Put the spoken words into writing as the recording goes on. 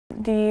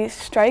the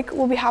strike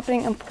will be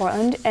happening in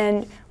Portland,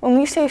 and when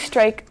we say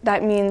strike,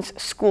 that means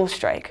school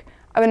strike.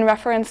 I've been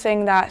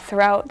referencing that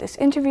throughout this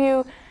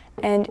interview,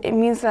 and it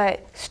means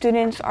that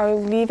students are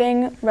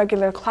leaving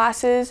regular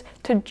classes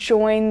to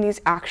join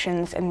these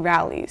actions and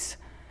rallies.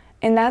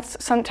 And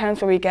that's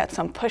sometimes where we get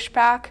some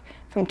pushback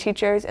from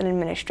teachers and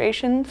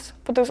administrations,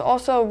 but there's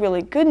also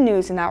really good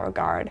news in that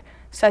regard,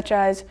 such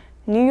as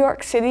New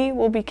York City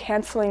will be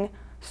canceling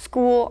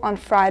school on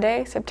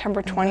Friday,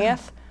 September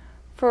 20th,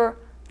 for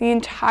the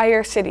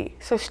entire city,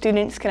 so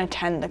students can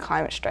attend the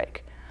climate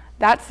strike.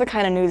 That's the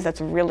kind of news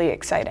that's really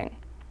exciting.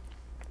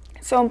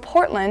 So in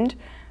Portland,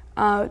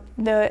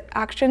 the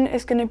action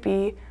is going to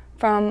be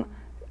from,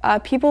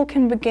 people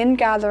can begin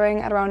gathering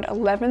at around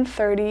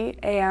 11:30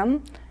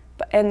 a.m.,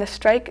 and the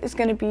strike is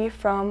going to be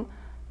from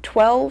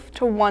 12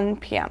 to 1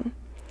 p.m.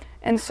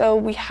 And so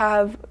we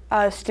have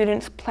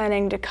students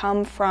planning to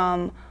come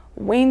from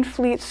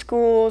Waynflete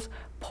schools,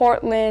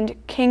 Portland,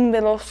 King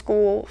Middle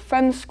School,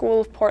 Friends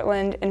School of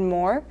Portland, and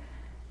more.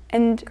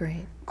 And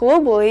Great.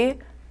 Globally,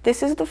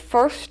 this is the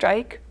first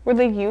strike where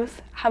the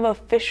youth have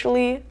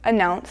officially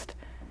announced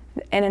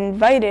and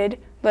invited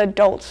the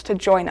adults to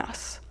join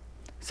us.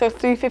 So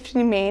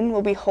 350 Main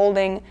will be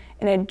holding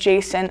an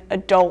adjacent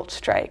adult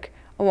strike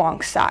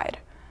alongside.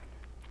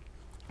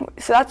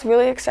 So that's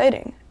really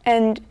exciting.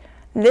 And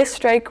this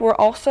strike, we're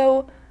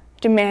also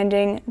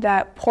demanding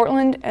that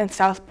Portland and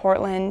South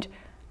Portland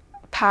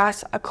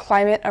pass a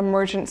climate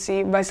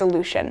emergency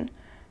resolution.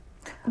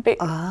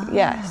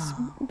 Yes.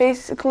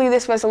 Basically,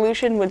 this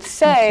resolution would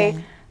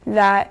say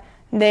that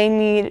they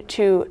need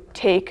to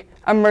take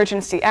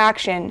emergency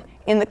action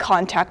in the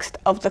context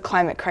of the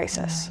climate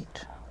crisis.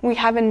 Right. We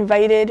have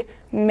invited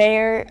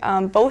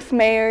both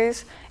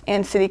mayors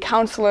and city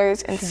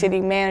councilors and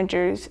city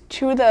managers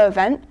to the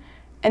event,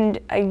 and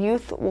a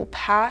youth will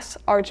pass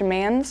our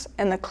demands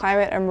and the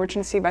climate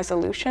emergency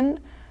resolution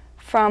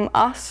from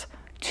us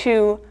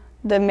to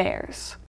the mayors.